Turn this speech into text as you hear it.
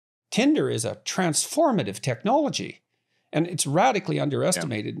Tinder is a transformative technology, and it's radically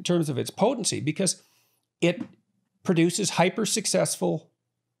underestimated in terms of its potency because it produces hyper-successful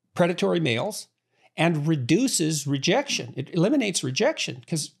predatory males and reduces rejection. It eliminates rejection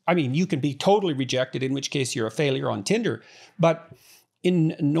because, I mean, you can be totally rejected, in which case you're a failure on Tinder. But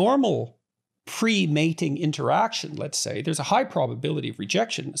in normal pre-mating interaction, let's say, there's a high probability of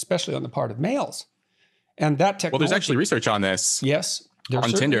rejection, especially on the part of males. And that technology... Well, there's actually research on this. Yes. On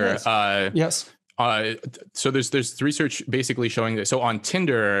Tinder. Yes. So there's research basically showing that. So on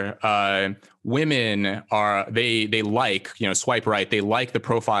Tinder, women they like, swipe right. They like the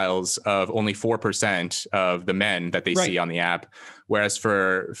profiles of only 4% of the men that they see on the app. Whereas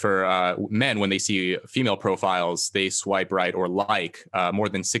for men, when they see female profiles, they swipe right or like more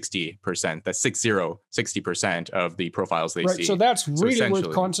than 60%. That's 60% of the profiles they see. So that's really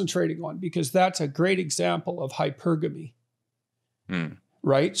worth concentrating on because that's a great example of hypergamy.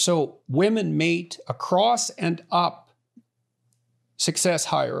 Right? So women mate across and up success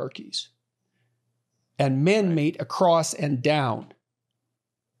hierarchies, and men mate across and down.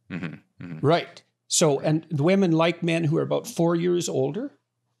 Right. So, and the women like men who are about 4 years older,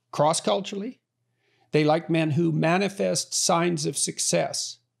 cross-culturally. They like men who manifest signs of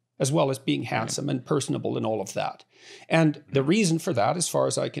success, as well as being handsome and personable and all of that. And the reason for that, as far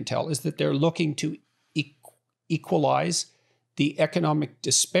as I can tell, is that they're looking to equalize the economic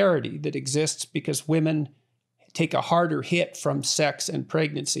disparity that exists because women take a harder hit from sex and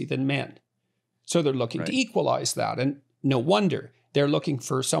pregnancy than men. So they're looking to equalize that. And no wonder they're looking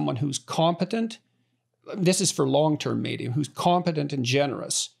for someone who's competent. This is for long-term mating, who's competent and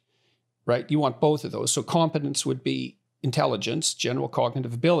generous, right? You want both of those. So competence would be intelligence, general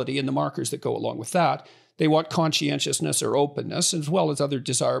cognitive ability, and the markers that go along with that. They want conscientiousness or openness, as well as other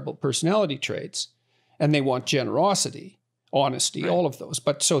desirable personality traits. And they want generosity, honesty, all of those.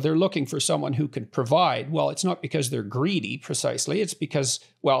 But so they're looking for someone who can provide. Well, it's not because they're greedy precisely. It's because,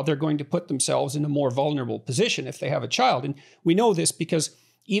 well, they're going to put themselves in a more vulnerable position if they have a child. And we know this because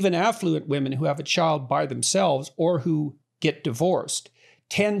even affluent women who have a child by themselves or who get divorced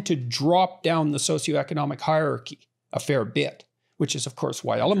tend to drop down the socioeconomic hierarchy a fair bit, which is, of course,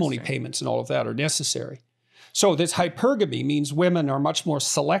 why alimony payments and all of that are necessary. So this hypergamy means women are much more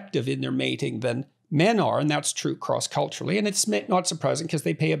selective in their mating than men are, and that's true cross-culturally. And it's not surprising because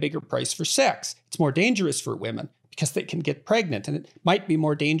they pay a bigger price for sex. It's more dangerous for women because they can get pregnant, and it might be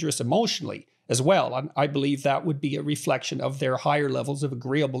more dangerous emotionally as well. And I believe that would be a reflection of their higher levels of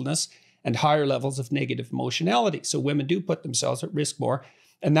agreeableness and higher levels of negative emotionality. So women do put themselves at risk more.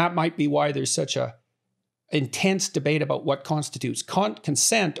 And that might be why there's such a intense debate about what constitutes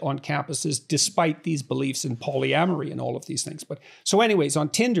consent on campuses, despite these beliefs in polyamory and all of these things. But so anyways, on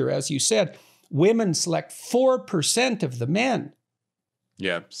Tinder, as you said, women select 4% of the men.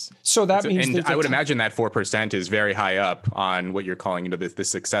 Yep. So that means, and I would imagine that 4% is very high up on what you're calling, the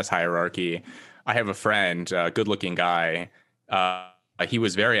success hierarchy. I have a friend, a good-looking guy. He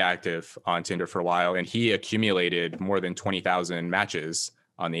was very active on Tinder for a while, and he accumulated more than 20,000 matches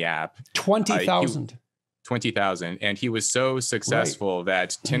on the app. 20,000. 20,000, and he was so successful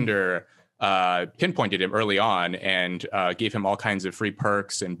that Tinder pinpointed him early on and gave him all kinds of free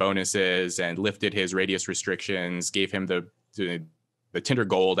perks and bonuses and lifted his radius restrictions, gave him the Tinder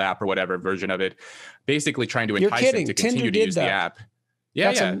Gold app or whatever version of it, basically trying to entice him to continue to use the app.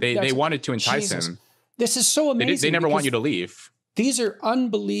 They wanted to entice him. This is so amazing. They never want you to leave. These are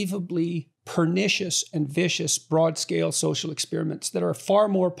unbelievably pernicious and vicious broad-scale social experiments that are far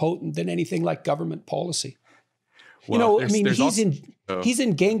more potent than anything like government policy. Well, he's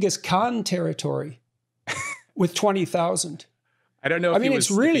in Genghis Khan territory with 20,000. I don't know if he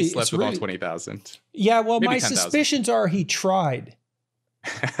slept with all 20,000. Yeah, well, maybe my 10,000. suspicions are he tried.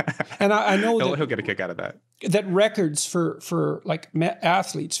 And I know he'll get a kick out of that. That records for like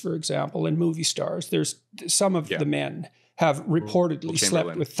athletes, for example, and movie stars, there's some of the men have reportedly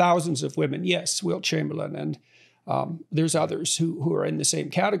slept with thousands of women. Yes, Wilt Chamberlain, and there's others who are in the same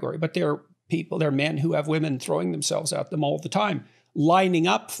category, but they're men who have women throwing themselves at them all the time, lining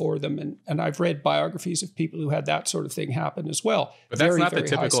up for them. And I've read biographies of people who had that sort of thing happen as well. But that's not the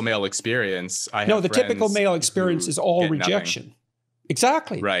typical male experience. The typical male experience is all rejection. Nothing.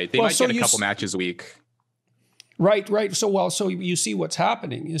 Exactly. Right. They might get a couple matches a week. Right. So you see what's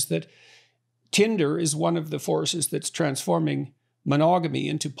happening is that Tinder is one of the forces that's transforming monogamy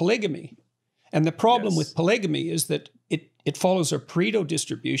into polygamy. And the problem with polygamy is that it follows a Pareto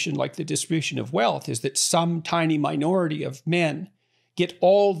distribution, like the distribution of wealth, is that some tiny minority of men get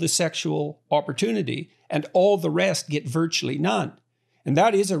all the sexual opportunity and all the rest get virtually none. And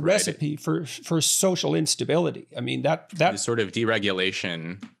that is a recipe for social instability. I mean, that sort of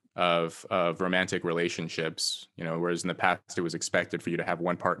deregulation of romantic relationships, whereas in the past it was expected for you to have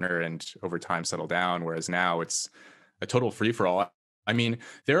one partner and over time settle down, whereas now it's a total free-for-all. I mean,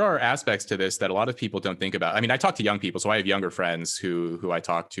 there are aspects to this that a lot of people don't think about. I mean, I talk to young people, so I have younger friends who I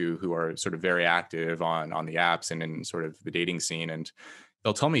talk to who are sort of very active on the apps and in sort of the dating scene, and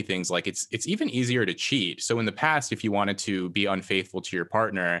they'll tell me things like it's even easier to cheat. So in the past, if you wanted to be unfaithful to your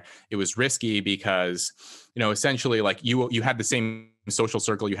partner, it was risky because, essentially like you had the same social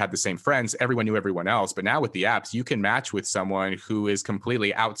circle, you had the same friends, everyone knew everyone else. But now with the apps, you can match with someone who is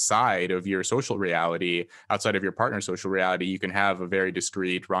completely outside of your social reality, outside of your partner's social reality. You can have a very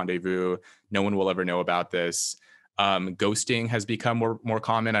discreet rendezvous. No one will ever know about this. Ghosting has become more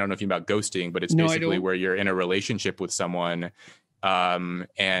common. I don't know if you know about ghosting, but it's basically where you're in a relationship with someone,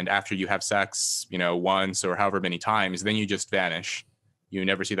 and after you have sex, once or however many times, then you just vanish. You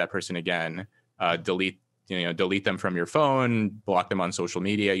never see that person again. Delete them from your phone, block them on social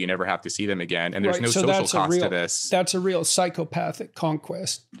media. You never have to see them again. And there's no social cost to this. That's a real psychopathic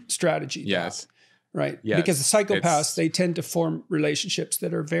conquest strategy. Yes. Right. Yes. Because the psychopaths, they tend to form relationships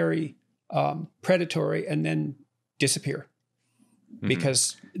that are very predatory and then disappear.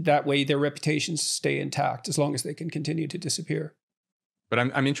 Because that way their reputations stay intact as long as they can continue to disappear. But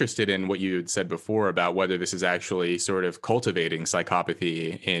I'm interested in what you had said before about whether this is actually sort of cultivating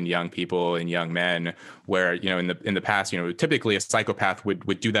psychopathy in young people and young men, where, in the past, typically a psychopath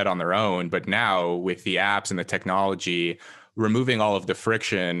would do that on their own. But now with the apps and the technology, removing all of the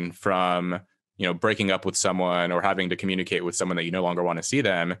friction from, breaking up with someone or having to communicate with someone that you no longer want to see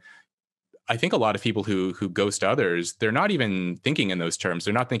them, I think a lot of people who ghost others, they're not even thinking in those terms.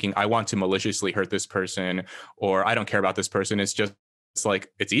 They're not thinking, I want to maliciously hurt this person, or I don't care about this person. It's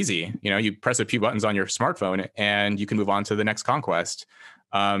like, it's easy. You press a few buttons on your smartphone and you can move on to the next conquest.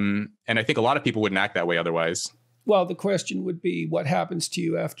 And I think a lot of people wouldn't act that way otherwise. Well, the question would be, what happens to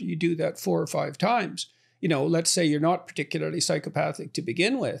you after you do that 4 or 5 times? Let's say you're not particularly psychopathic to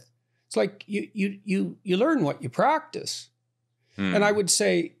begin with. It's like you learn what you practice. And I would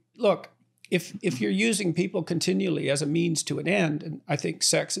say, look, if you're using people continually as a means to an end, and I think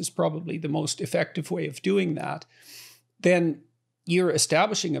sex is probably the most effective way of doing that, then you're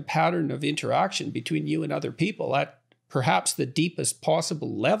establishing a pattern of interaction between you and other people at perhaps the deepest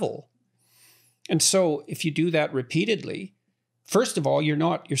possible level. And so if you do that repeatedly, first of all, you're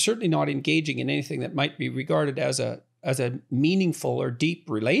certainly not engaging in anything that might be regarded as a meaningful or deep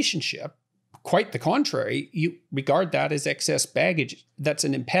relationship. Quite the contrary, you regard that as excess baggage. That's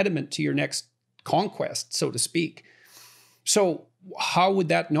an impediment to your next conquest, so to speak. So how would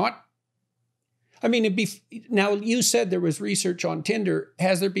that not? I mean, now you said there was research on Tinder.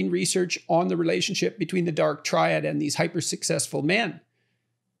 Has there been research on the relationship between the dark triad and these hyper-successful men?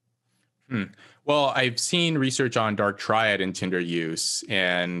 Well, I've seen research on dark triad and Tinder use,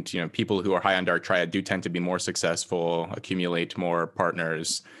 and people who are high on dark triad do tend to be more successful, accumulate more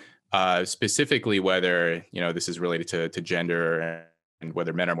partners. Specifically, whether this is related to gender and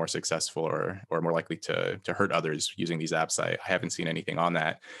whether men are more successful or more likely to hurt others using these apps. I haven't seen anything on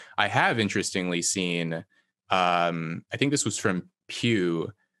that. I have interestingly seen, I think this was from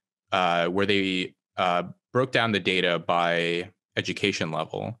Pew, where they broke down the data by education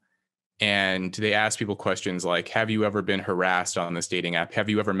level. And they asked people questions like, have you ever been harassed on this dating app? Have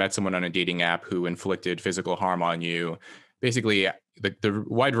you ever met someone on a dating app who inflicted physical harm on you? Basically, the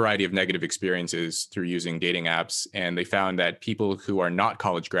wide variety of negative experiences through using dating apps. And they found that people who are not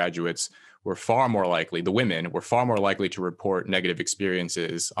college graduates were far more likely, the women were far more likely to report negative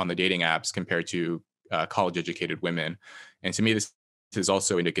experiences on the dating apps compared to college-educated women. And to me, this is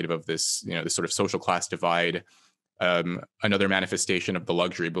also indicative of this, this sort of social class divide. Another manifestation of the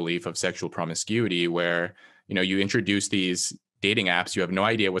luxury belief of sexual promiscuity, where you introduce these dating apps, you have no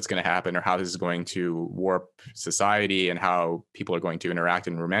idea what's going to happen or how this is going to warp society and how people are going to interact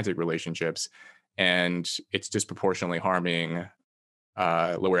in romantic relationships, and it's disproportionately harming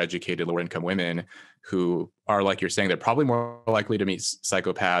lower educated, lower income women who are, like you're saying, they're probably more likely to meet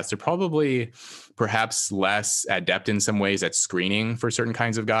psychopaths. They're probably perhaps less adept in some ways at screening for certain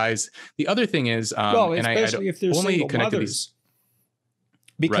kinds of guys. The other thing is, well, especially if they're single mothers,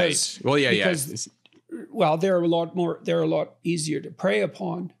 because right. Well, yeah. Well, they're a lot easier to prey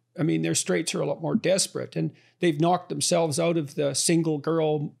upon. I mean, their straits are a lot more desperate, and they've knocked themselves out of the single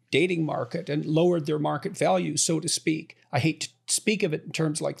girl dating market and lowered their market value, so to speak. I hate to speak of it in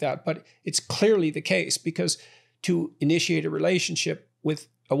terms like that, but it's clearly the case, because to initiate a relationship with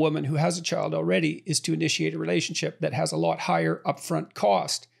a woman who has a child already is to initiate a relationship that has a lot higher upfront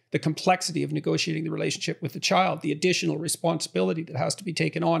cost. The complexity of negotiating the relationship with the child, the additional responsibility that has to be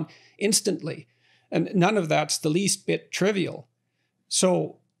taken on instantly. And none of that's the least bit trivial.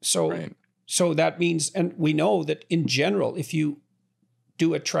 So So, Right. so that means, and we know that in general, if you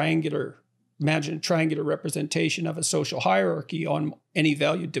do imagine a triangular representation of a social hierarchy on any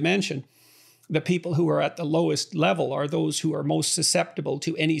valued dimension, the people who are at the lowest level are those who are most susceptible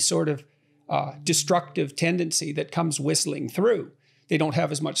to any sort of destructive tendency that comes whistling through. They don't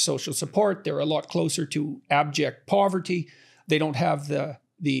have as much social support. They're a lot closer to abject poverty. They don't have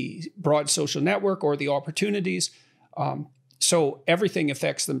the broad social network or the opportunities. So everything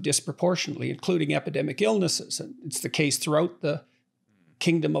affects them disproportionately, including epidemic illnesses. And it's the case throughout the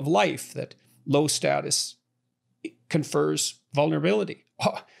kingdom of life that low status confers vulnerability.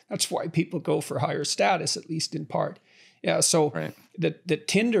 Oh, that's why people go for higher status, at least in part. Yeah, so Right. the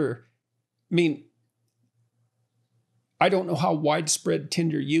Tinder, I mean, I don't know how widespread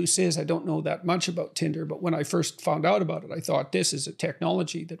Tinder use is. I don't know that much about Tinder, but when I first found out about it, I thought this is a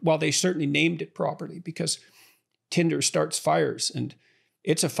technology that, well, they certainly named it properly because Tinder starts fires, and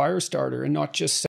it's a fire starter and not just